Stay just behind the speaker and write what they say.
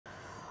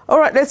All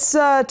right, let's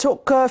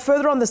talk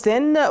further on this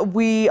then.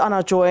 We are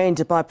now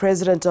joined by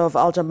President of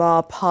Al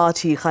Jama-ah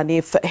Party,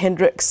 Ganief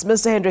Hendricks.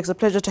 Mr. Hendricks, a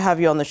pleasure to have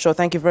you on the show.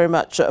 Thank you very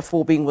much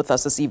for being with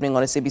us this evening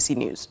on SABC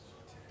News.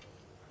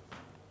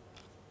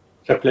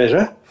 It's a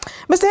pleasure.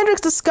 Mr.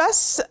 Hendricks,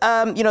 discuss,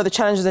 the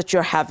challenges that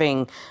you're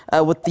having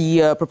with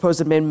the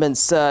proposed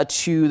amendments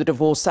to the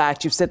Divorce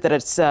Act. You've said that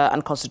it's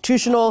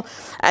unconstitutional,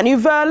 and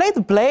you've laid the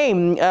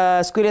blame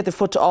squarely at the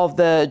foot of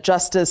the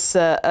Justice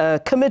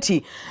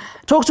Committee.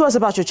 Talk to us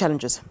about your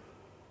challenges.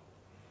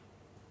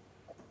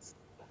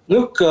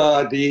 Look,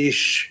 the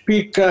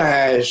Speaker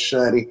has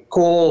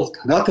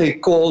not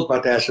recalled,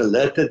 but has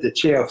alerted the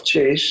Chair of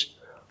Chairs,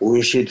 who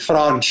is in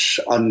France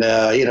on,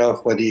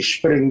 for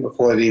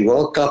the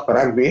World Cup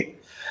rugby,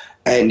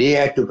 and he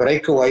had to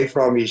break away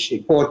from his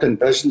important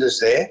business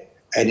there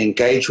and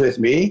engage with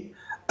me.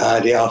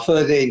 There are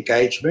further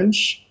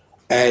engagements,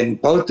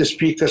 and both the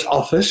Speaker's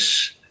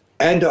office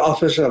and the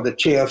office of the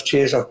Chair of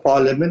Chairs of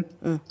Parliament,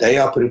 they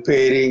are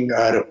preparing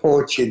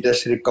reports in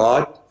this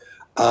regard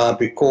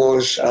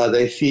because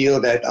they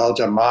feel that Al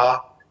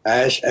Jama-ah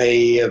has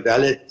a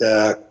valid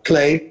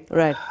claim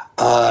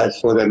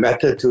for the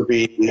matter to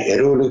be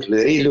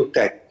relooked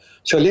at.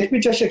 So let me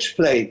just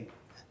explain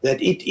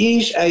that it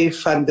is a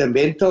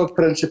fundamental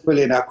principle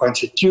in our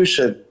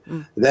Constitution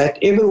that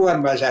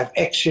everyone must have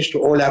access to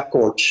all our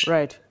courts.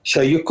 Right.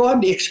 So you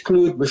can't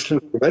exclude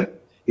Muslim women,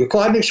 you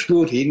can't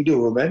exclude Hindu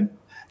women,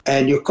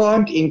 and you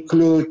can't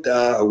include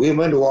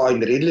women who are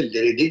in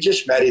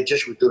religious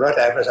marriages who do not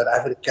have a South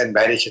African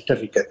marriage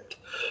certificate.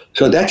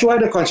 So that's why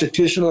the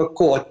Constitutional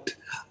Court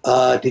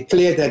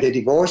declared that the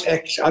Divorce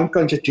Act is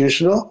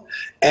unconstitutional.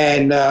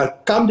 And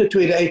come the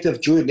 28th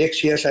of June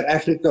next year, South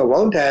Africa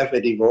won't have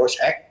a Divorce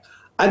Act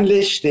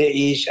unless there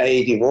is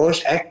a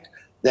Divorce Act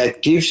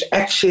that gives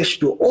access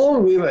to all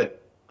women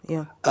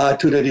to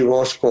the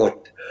divorce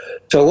court.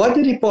 So what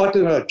the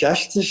Department of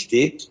Justice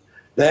did,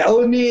 they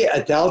only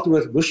dealt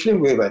with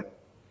Muslim women.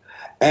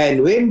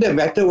 And when the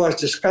matter was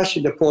discussed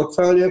in the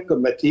Portfolio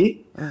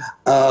Committee,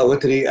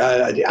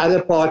 the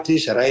other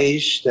parties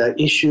raised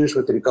issues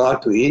with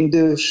regard to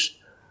Hindus,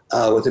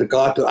 with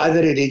regard to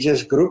other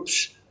religious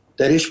groups.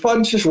 The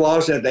responses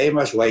was that they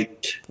must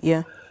wait.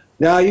 Yeah.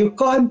 Now, you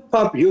can't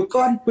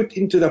put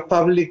into the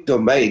public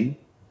domain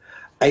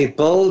a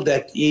bill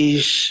that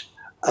is,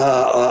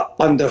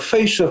 on the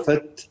face of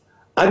it,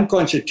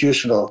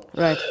 unconstitutional.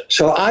 Right.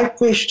 So I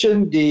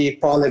question the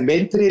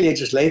parliamentary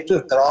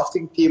legislative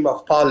drafting team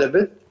of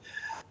Parliament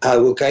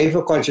who gave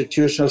a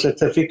constitutional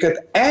certificate,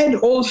 and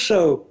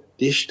also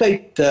the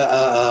state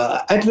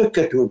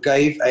advocate who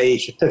gave a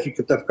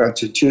certificate of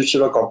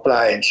constitutional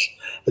compliance.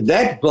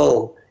 That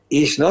bill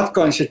is not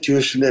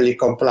constitutionally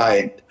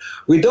compliant.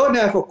 We don't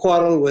have a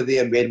quarrel with the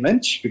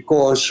amendments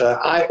because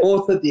I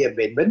authored the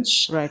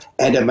amendments,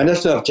 and the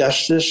Minister of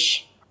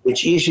Justice,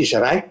 which is his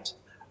right,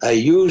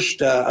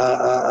 used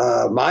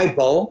my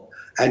bill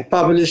and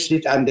published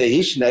it under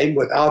his name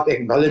without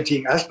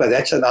acknowledging us, but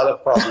that's another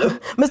problem.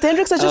 Mr.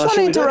 Hendricks, I just want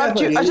to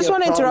interrupt you. I just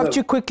want to interrupt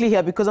you quickly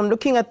here because I'm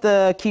looking at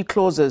the key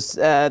clauses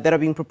that are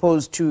being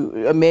proposed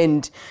to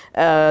amend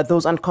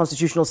those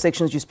unconstitutional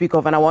sections you speak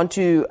of, and I want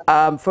to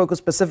focus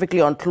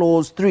specifically on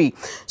Clause 3.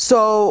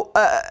 So,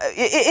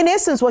 in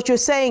essence, what you're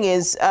saying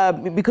is,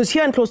 because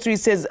here in Clause 3 it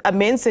says,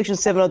 amend Section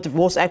 7 of the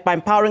Divorce Act by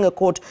empowering a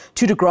court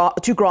to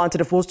grant a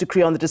divorce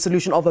decree on the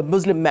dissolution of a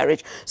Muslim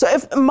marriage. So,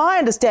 if my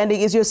understanding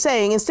is you're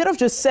saying, instead of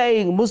just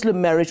saying Muslim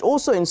marriage,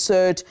 also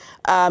insert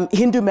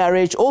Hindu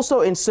marriage,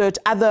 also insert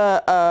other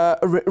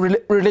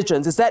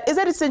religions. Is that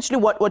essentially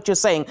what you're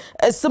saying?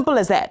 As simple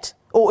as that?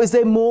 Or is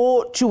there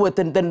more to it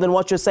than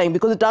what you're saying?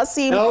 Because it does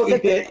seem... No,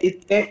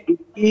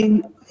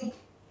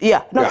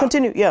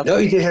 continue. Yeah. No,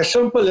 it is as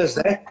simple as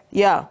that.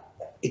 Yeah.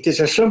 It is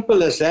as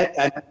simple as that,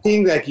 and I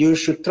think that you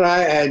should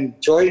try and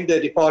join the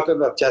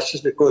Department of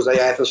Justice because they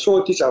have a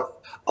shortage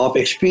of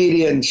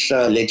experienced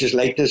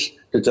legislators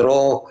to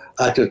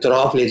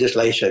draft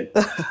legislation.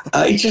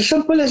 It's as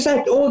simple as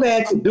that. All they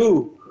had to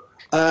do,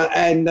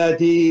 and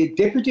the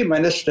Deputy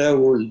Minister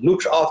who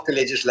looks after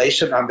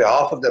legislation on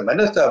behalf of the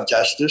Minister of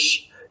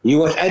Justice, he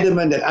was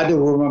adamant that other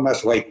women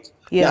must wait.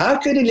 Yeah. Now, how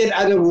can he let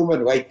other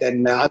women wait?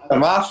 And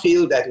I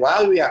feel that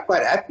while we are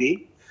quite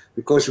happy,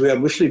 because we are a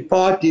Muslim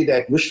party,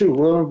 that Muslim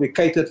women be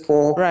catered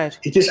for. Right.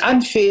 It is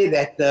unfair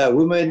that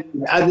women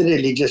in other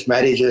religious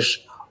marriages,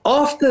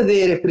 after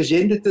their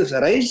representatives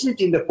raised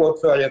it in the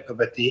Portfolio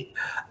Committee,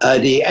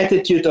 the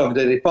attitude of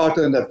the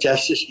Department of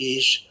Justice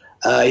is,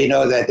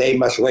 that they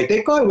must wait.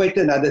 They can't wait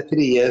another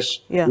 3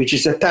 years, which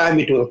is the time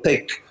it will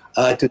take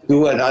to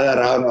do another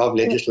round of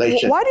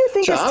legislation. Why do you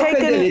think it's taken... How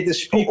can they let the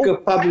Speaker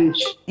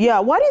publish... Yeah,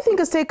 why do you think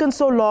it's taken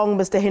so long,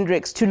 Mr.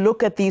 Hendricks, to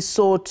look at these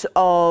sort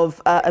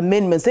of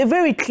amendments? They're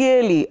very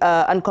clearly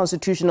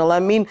unconstitutional. I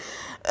mean,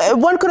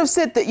 one could have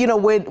said that,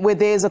 where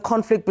there's a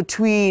conflict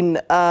between,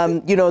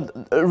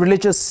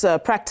 religious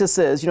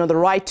practices, the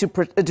right to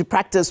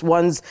practice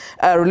one's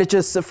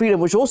religious freedom,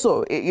 which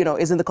also,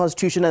 is in the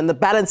Constitution, and the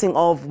balancing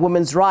of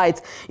women's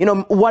rights.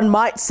 One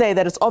might say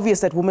that it's obvious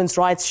that women's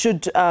rights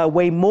should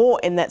weigh more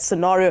in that that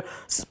scenario.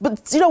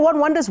 But, you know, one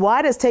wonders why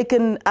it has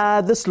taken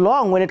this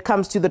long when it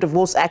comes to the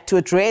Divorce Act to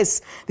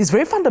address these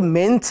very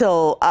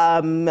fundamental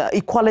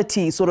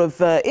equality sort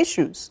of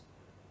issues.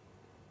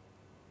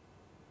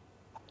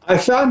 I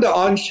found the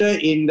answer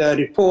in the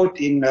report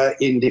in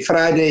the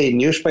Friday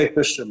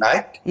newspapers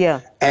tonight.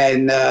 Yeah.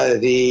 And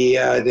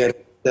the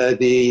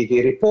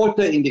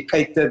reporter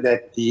indicated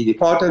that the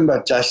Department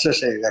of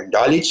Justice has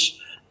acknowledged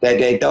that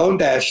they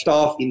don't have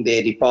staff in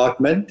their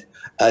department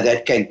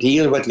that can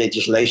deal with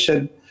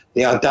legislation.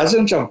 There are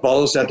dozens of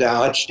bills that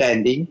are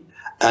outstanding.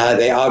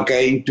 They are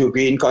going to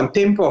be in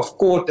contempt of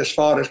court as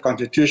far as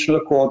constitutional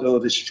court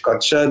orders is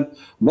concerned.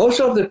 Most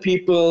of the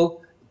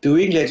people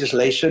doing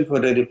legislation for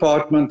the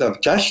Department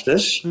of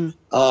Justice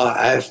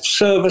have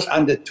service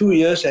under 2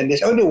 years, and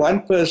there's only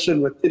one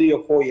person with 3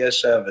 or 4 years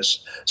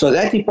service. So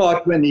that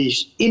department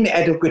is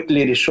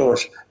inadequately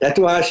resourced. That's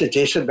why I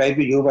suggested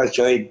maybe you must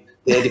join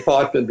their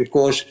department,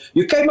 because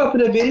you came up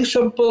with a very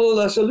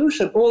simple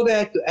solution. All they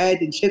had to add,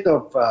 instead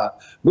of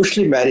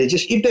Muslim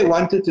marriages, if they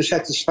wanted to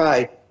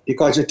satisfy the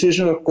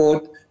Constitutional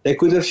Court, they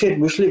could have said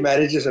Muslim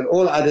marriages and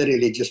all other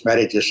religious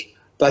marriages.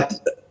 But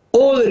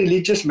all the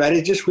religious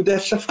marriages would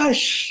have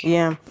sufficed.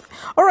 Yeah.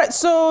 All right.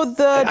 So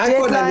the I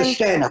deadline. can't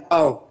understand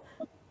how.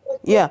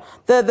 Yeah,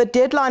 the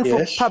deadline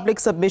Yes. for public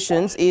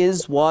submissions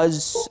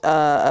was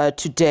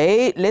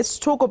today. Let's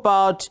talk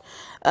about.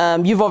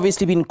 You've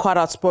obviously been quite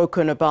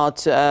outspoken about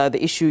the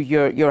issue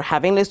you're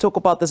having. Let's talk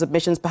about the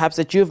submissions perhaps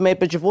that you've made,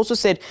 but you've also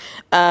said,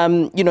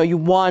 you know, you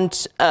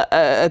want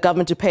a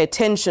government to pay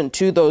attention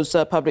to those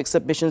public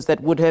submissions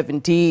that would have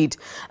indeed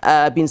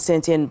been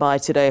sent in by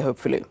today,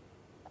 hopefully.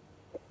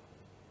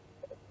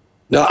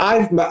 No,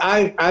 I've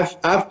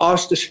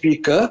asked the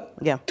Speaker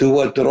to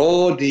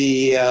withdraw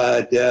the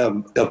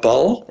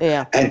bill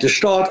and to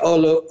start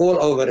all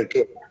over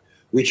again,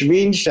 which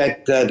means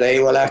that they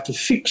will have to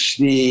fix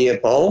the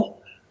bill.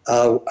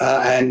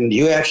 And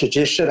you have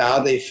suggested how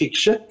they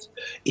fix it.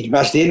 It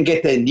must then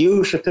get a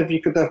new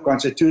certificate of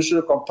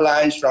constitutional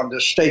compliance from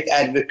the state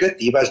advocate.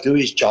 He must do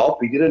his job.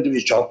 He didn't do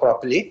his job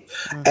properly.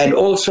 And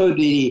also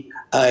the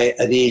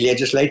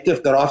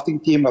legislative drafting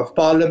team of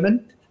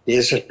Parliament.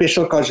 There's a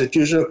special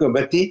constitutional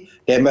committee.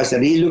 They must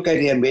relook at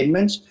the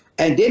amendments.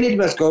 And then it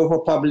must go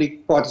for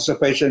public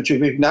participation. So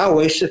we've now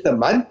wasted a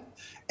month.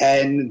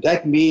 And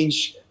that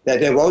means that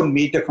they won't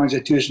meet the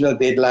constitutional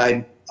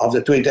deadline of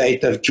the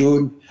 28th of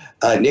June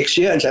next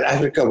year, and South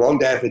Africa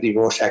won't have a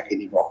Divorce Act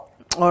anymore.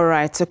 All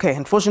right. Okay.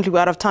 Unfortunately, we're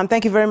out of time.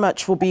 Thank you very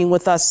much for being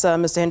with us,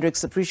 Mr.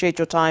 Hendricks. Appreciate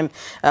your time.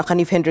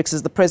 Ganief Hendricks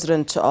is the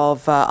president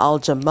of Al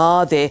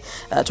Jama-ah. They're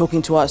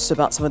talking to us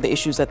about some of the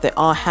issues that they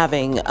are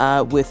having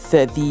with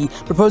the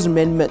proposed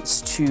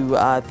amendments to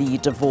the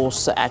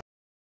Divorce Act.